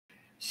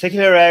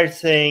Secular Art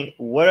saying,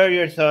 what are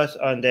your thoughts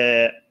on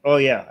the, oh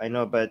yeah, I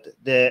know, but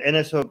the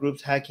NSO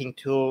group's hacking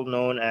tool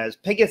known as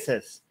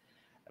Pegasus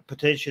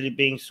potentially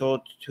being sold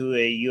to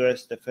a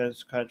U.S.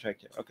 defense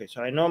contractor. Okay,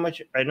 so I know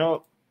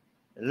a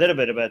little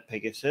bit about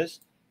Pegasus,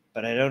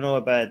 but I don't know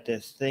about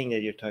this thing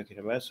that you're talking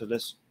about. So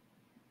let's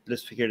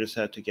figure this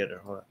out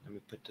together. Hold on, let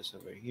me put this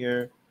over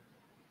here.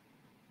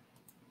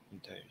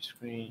 Entire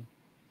screen,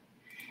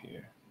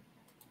 share.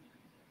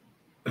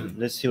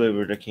 Let's see what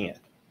we're looking at.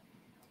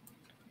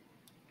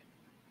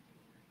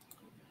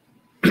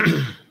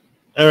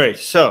 All right,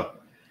 so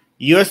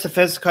U.S.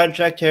 defense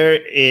contractor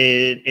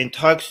in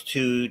talks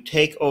to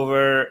take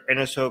over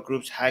NSO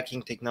group's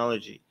hacking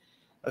technology.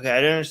 Okay,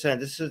 I don't understand.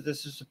 This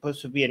is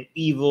supposed to be an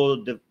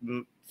evil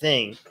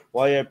thing.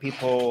 Why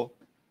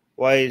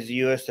is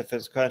U.S.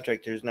 defense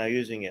contractors now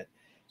using it?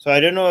 So I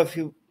don't know if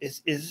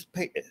this is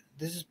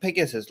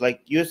Pegasus.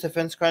 Like U.S.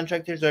 defense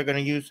contractors are going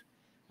to use.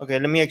 Okay,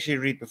 let me actually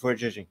read before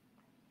judging.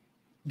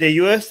 The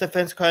U.S.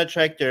 defense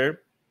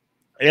contractor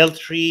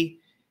L3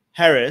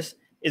 Harris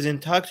is in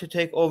talks to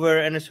take over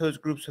NSO's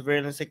group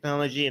surveillance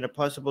technology in a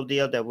possible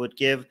deal that would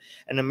give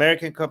an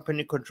American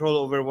company control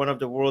over one of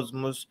the world's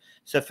most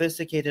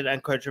sophisticated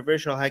and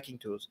controversial hacking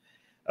tools.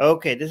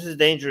 Okay, this is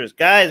dangerous.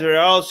 Guys, we're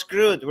all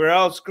screwed. We're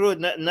all screwed.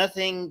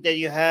 Nothing that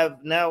you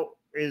have now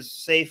is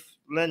safe.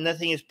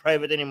 Nothing is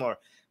private anymore.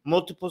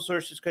 Multiple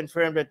sources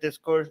confirmed that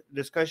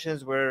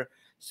discussions were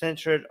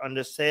centered on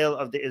the sale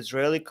of the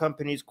Israeli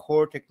company's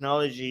core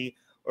technology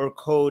or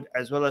code,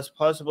 as well as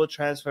possible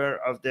transfer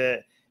of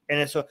the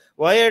NSO.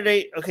 Why are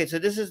they okay? So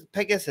this is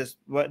Pegasus.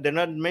 What they're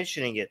not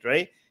mentioning it,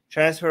 right?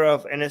 Transfer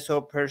of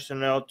NSO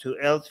personnel to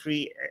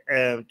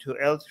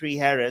L3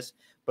 Harris,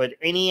 but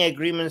any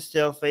agreement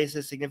still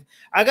faces significant.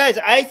 Guys,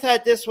 I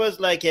thought this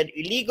was like an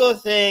illegal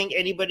thing.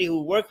 Anybody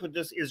who worked with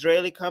this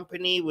Israeli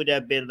company would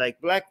have been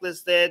like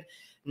blacklisted.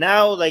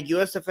 Now, like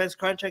U.S. defense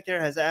contractor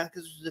has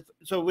access to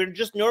so we're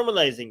just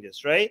normalizing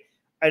this, right?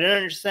 I don't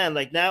understand.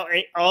 Like now,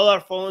 all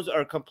our phones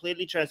are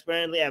completely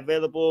transparently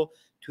available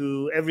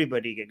to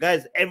everybody.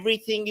 Guys,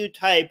 everything you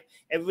type,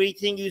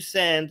 everything you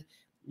send,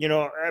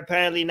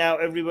 apparently now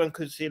everyone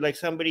could see. Like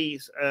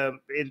somebody's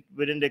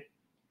within the.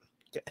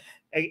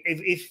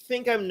 If you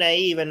think I'm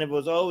naive and it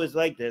was always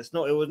like this,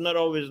 no, it was not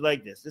always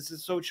like this. This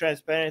is so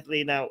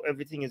transparently now.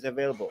 Everything is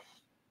available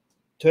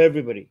to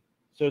everybody.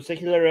 So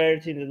secular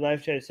rarity in the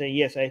live chat is saying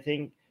yes. I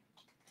think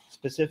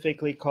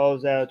specifically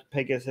calls out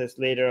Pegasus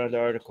later on the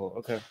article.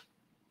 Okay.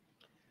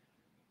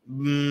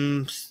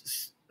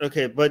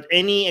 Okay, but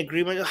any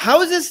agreement, how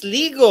is this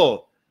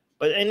legal?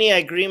 But any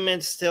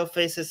agreement still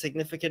faces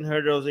significant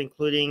hurdles,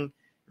 including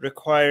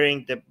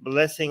requiring the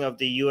blessing of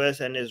the U.S.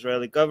 and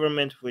Israeli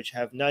government, which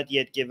have not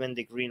yet given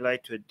the green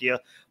light to a deal.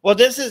 Well,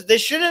 they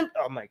shouldn't,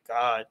 oh my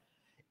God.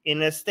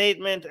 In a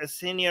statement, a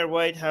senior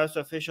White House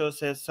official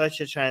says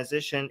such a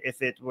transition,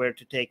 if it were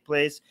to take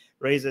place,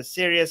 raises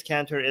serious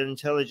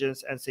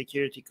counterintelligence and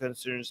security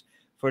concerns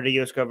for the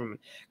U.S. government.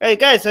 Hey,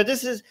 guys, so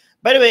this is,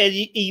 by the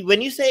way,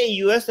 when you say a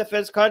U.S.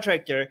 defense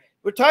contractor,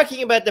 we're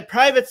talking about the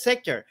private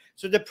sector.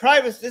 So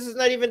this is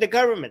not even the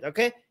government,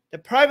 okay? The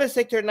private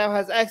sector now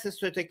has access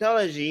to a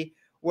technology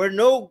where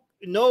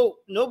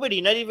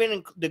nobody, not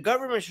even the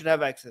government, should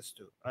have access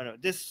to. I know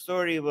this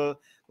story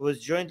was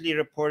jointly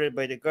reported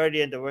by The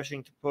Guardian, The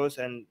Washington Post,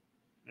 and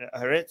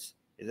Haaretz.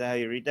 Is that how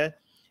you read that?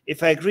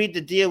 If I agreed,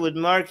 the deal would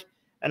mark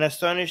an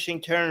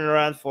astonishing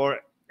turnaround for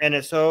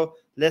NSO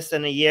less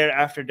than a year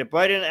after the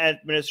Biden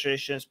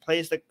administration's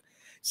placed the...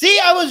 See,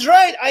 I was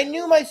right. I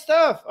knew my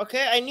stuff.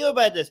 Okay, I knew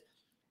about this.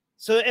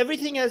 So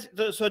everything has...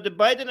 So the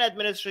Biden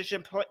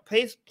administration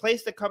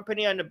placed the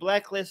company on the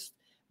blacklist,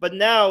 but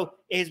now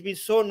it has been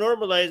so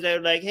normalized that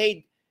they're like,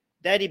 hey,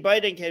 Daddy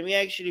Biden, can we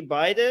actually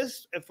buy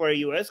this for a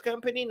U.S.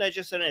 company, not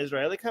just an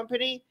Israeli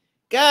company?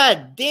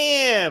 God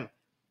damn!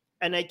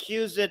 And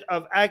accused it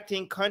of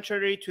acting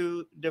contrary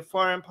to the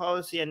foreign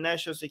policy and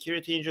national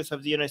security interests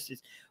of the United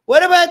States.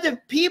 What about the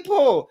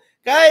people?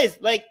 Guys,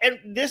 like, and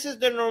this is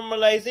the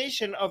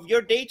normalization of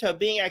your data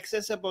being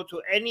accessible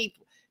to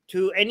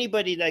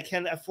anybody that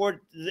can afford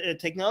the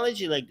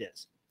technology like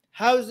this.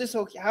 How is this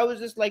okay? How is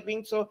this like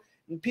being so...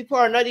 People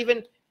are not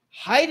even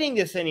hiding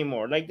this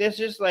anymore. Like, this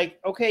is like,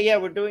 okay, yeah,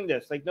 we're doing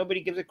this. Like,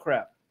 nobody gives a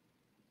crap.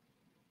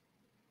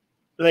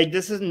 Like,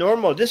 this is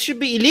normal. This should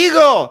be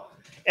illegal.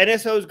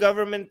 NSO's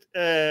government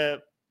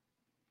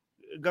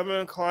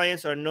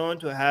clients are known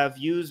to have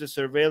used the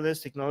surveillance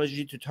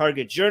technology to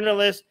target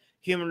journalists,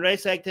 human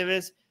rights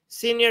activists,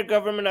 senior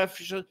government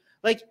officials.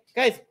 Like,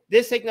 guys,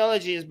 this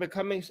technology is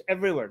becoming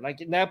everywhere. Like,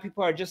 now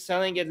people are just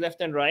selling it left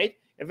and right.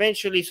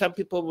 Eventually, some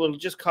people will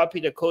just copy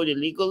the code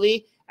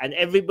illegally, and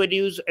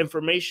everybody's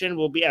information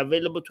will be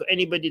available to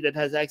anybody that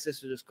has access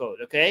to this code,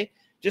 okay?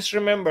 Just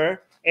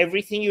remember,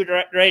 everything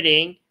you're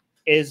writing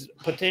is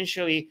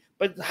potentially...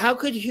 But how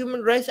could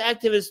human rights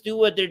activists do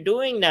what they're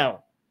doing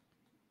now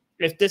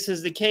if this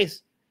is the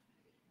case?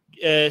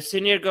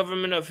 Senior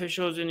government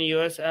officials in the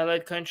U.S.,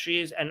 allied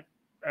countries, and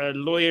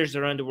lawyers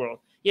around the world.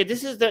 Yeah,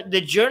 this is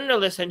the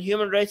journalists and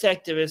human rights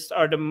activists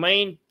are the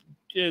main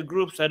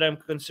groups that I'm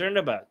concerned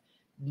about.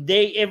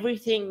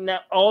 everything now,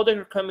 all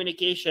their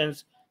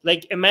communications,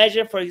 like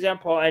imagine, for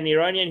example, an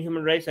Iranian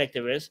human rights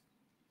activist,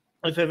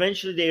 if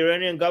eventually the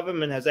Iranian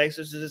government has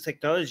access to this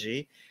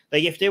technology,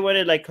 like if they want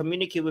to like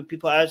communicate with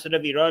people outside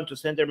of Iran to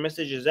send their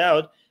messages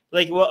out,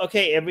 like, well,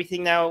 okay,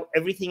 everything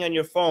on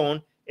your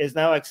phone is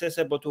now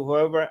accessible to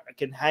whoever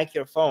can hack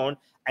your phone,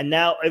 and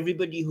now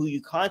everybody who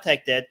you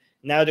contacted,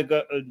 now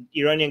the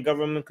Iranian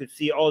government could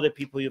see all the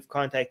people you've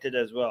contacted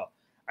as well,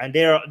 and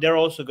they're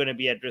also going to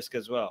be at risk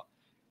as well.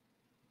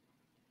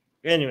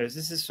 Anyways,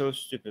 this is so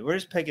stupid.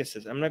 Where's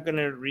Pegasus? I'm not going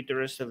to read the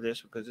rest of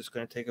this because it's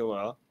going to take a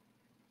while.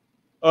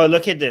 Oh,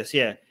 look at this.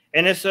 Yeah.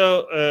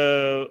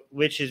 NSO,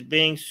 which is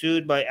being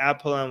sued by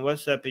Apple and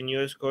WhatsApp in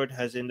U.S. court,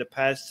 has in the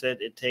past said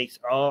it takes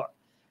all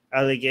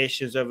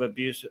allegations of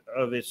abuse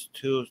of its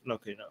tools.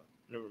 Okay, no,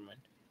 never mind.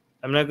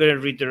 I'm not going to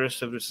read the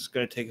rest of this. It's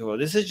going to take a while.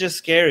 This is just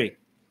scary.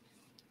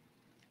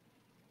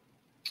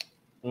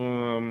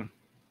 Oh,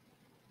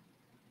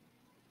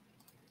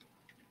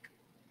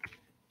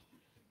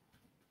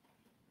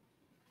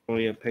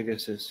 yeah,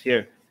 Pegasus.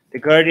 Here. The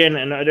Guardian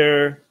and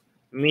other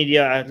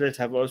media outlets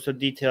have also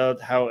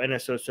detailed how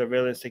NSO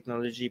surveillance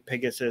technology,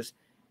 Pegasus,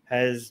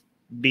 has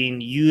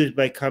been used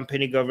by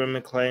company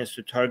government clients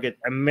to target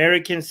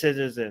American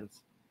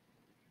citizens.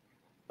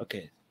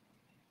 Okay.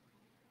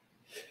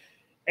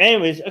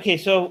 Anyways, okay,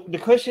 so the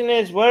question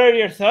is, what are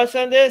your thoughts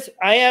on this?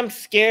 I am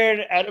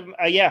scared out of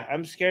yeah,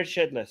 I'm scared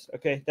shitless.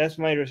 Okay, that's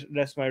my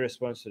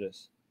response to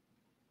this.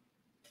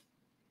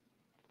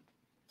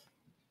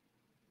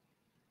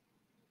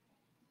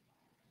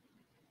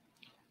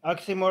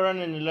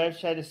 Oxymoron in the live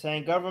chat is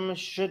saying governments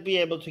should be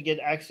able to get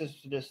access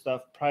to this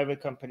stuff.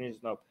 Private companies,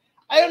 no.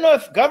 I don't know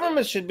if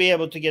governments should be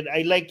able to get.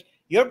 I like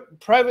your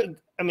private.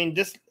 I mean,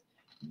 this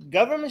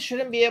government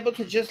shouldn't be able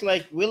to just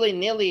like willy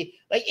nilly.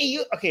 Like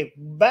you, okay,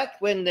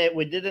 back when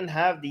we didn't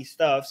have these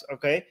stuffs.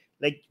 Okay,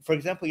 like for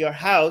example, your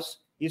house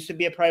used to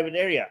be a private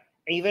area,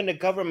 and even the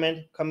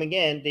government coming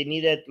in, they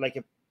needed like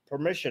a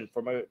permission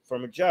from a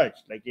judge.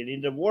 Like they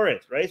needed a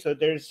warrant, right? So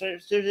there's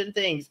certain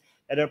things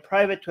that are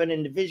private to an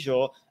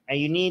individual, and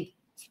you need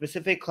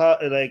specific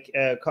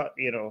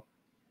you know,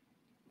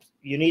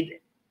 you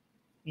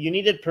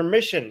needed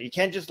permission. You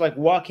can't just like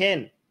walk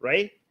in,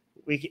 right?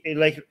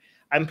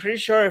 I'm pretty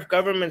sure if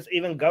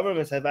even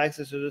governments have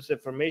access to this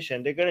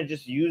information, they're going to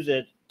just use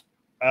it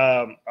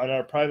on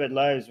our private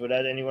lives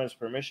without anyone's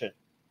permission.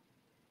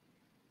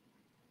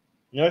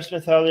 Norse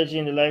mythology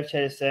in the live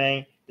chat is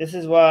saying this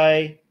is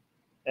why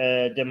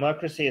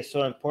democracy is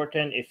so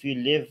important. If you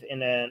live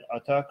in an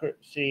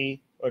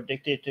autocracy or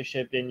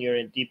dictatorship, then you're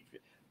in deep.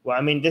 Well,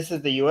 I mean, this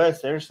is the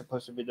U.S. There's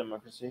supposed to be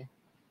democracy.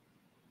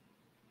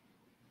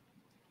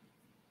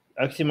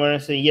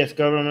 Oxymoron saying yes,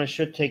 government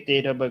should take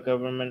data, but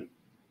government.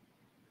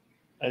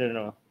 I don't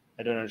know.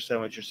 I don't understand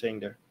what you're saying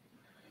there.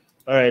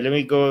 All right, let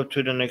me go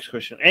to the next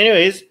question.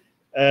 Anyways,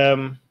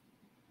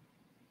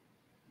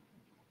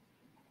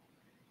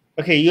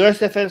 okay, U.S.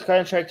 defense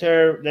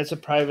contractor, that's a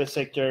private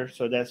sector,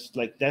 so that's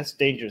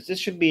dangerous. This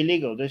should be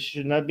illegal. This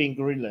should not be in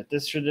Greenland.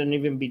 This shouldn't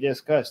even be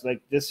discussed.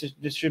 Like this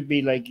should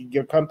be like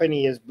your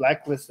company is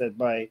blacklisted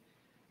by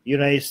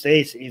United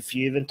States if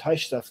you even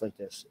touch stuff like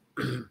this.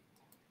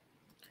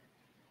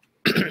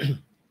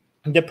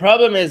 The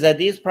problem is that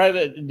these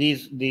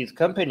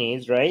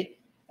companies, right?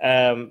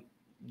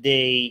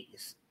 They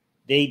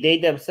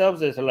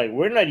themselves is like,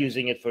 we're not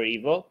using it for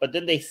evil, but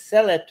then they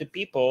sell it to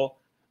people.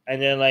 And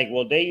then like,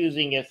 well, they're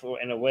using it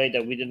in a way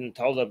that we didn't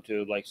tell them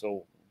to, like,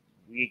 so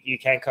you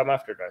can't come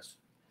after us.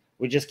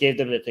 We just gave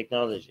them the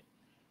technology.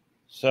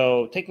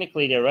 So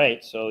technically they're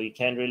right. So you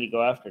can't really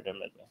go after them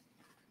like that.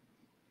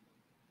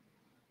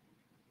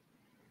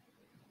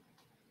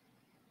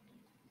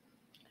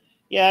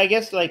 Yeah, I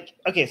guess like,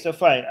 okay, so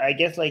fine. I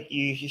guess like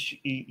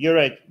you're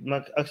right.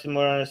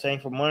 Oxymoron is saying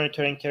for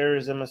monitoring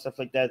terrorism and stuff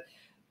like that.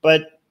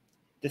 But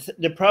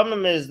the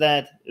problem is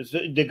that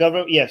the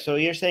government, yeah, so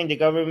you're saying the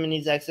government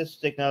needs access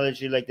to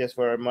technology like this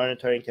for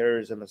monitoring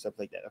terrorism and stuff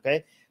like that,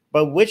 okay?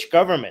 But which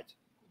government?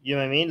 You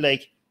know what I mean?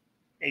 Like,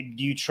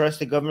 do you trust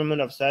the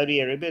government of Saudi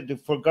Arabia?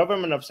 For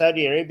government of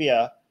Saudi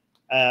Arabia,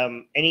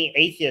 any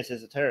atheist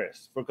is a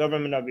terrorist. For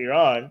government of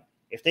Iran,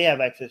 if they have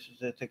access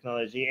to the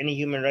technology, any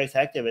human rights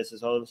activist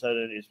is all of a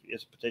sudden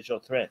is a potential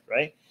threat,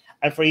 right?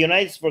 And for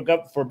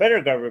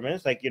better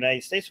governments like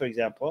United States, for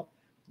example,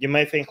 you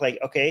might think like,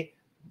 okay,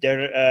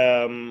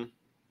 the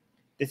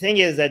thing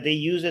is that they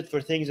use it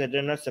for things that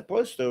they're not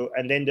supposed to,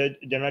 and then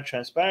they're not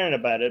transparent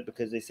about it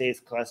because they say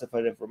it's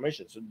classified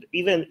information. So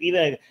even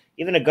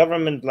a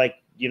government like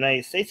the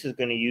United States is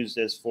going to use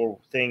this for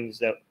things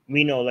that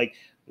we know, like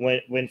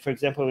when for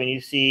example, when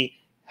you see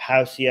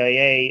how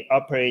CIA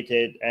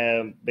operated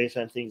based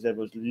on things that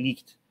was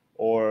leaked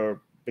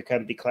or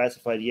become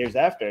declassified years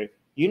after,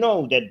 you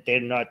know that they're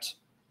not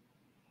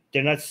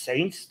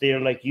saints. They're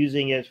like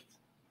using it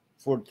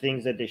for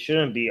things that they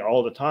shouldn't be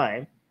all the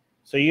time.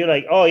 So you're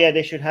like, oh yeah,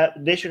 they should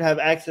have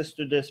access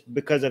to this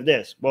because of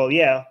this. Well,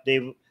 yeah,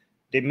 they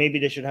maybe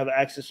they should have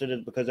access to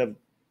this because of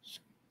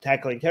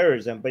tackling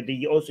terrorism, but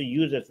they also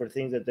use it for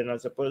things that they're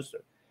not supposed to.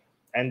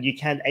 And you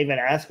can't even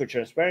ask for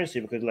transparency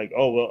because, like,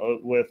 oh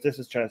well, if this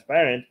is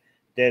transparent,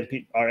 then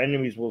our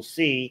enemies will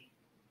see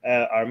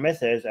our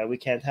methods, and we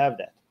can't have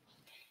that.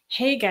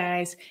 Hey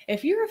guys,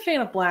 if you're a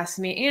fan of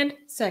blasphemy and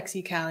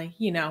sexy Callie,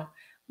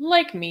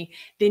 like me,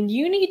 then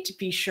you need to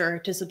be sure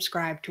to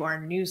subscribe to our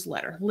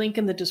newsletter, link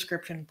in the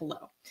description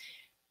below.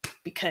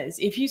 Because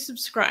if you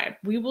subscribe,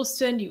 we will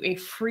send you a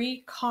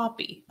free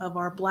copy of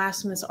our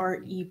Blasphemous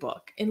Art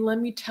ebook. And let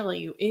me tell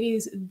you, it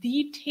is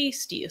the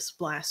tastiest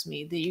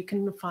blasphemy that you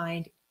can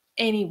find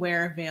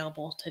anywhere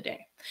available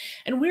today.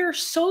 And we are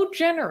so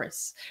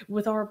generous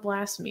with our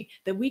blasphemy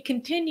that we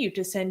continue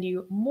to send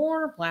you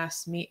more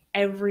blasphemy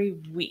every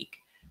week.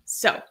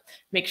 So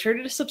make sure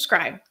to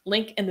subscribe,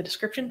 link in the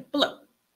description below.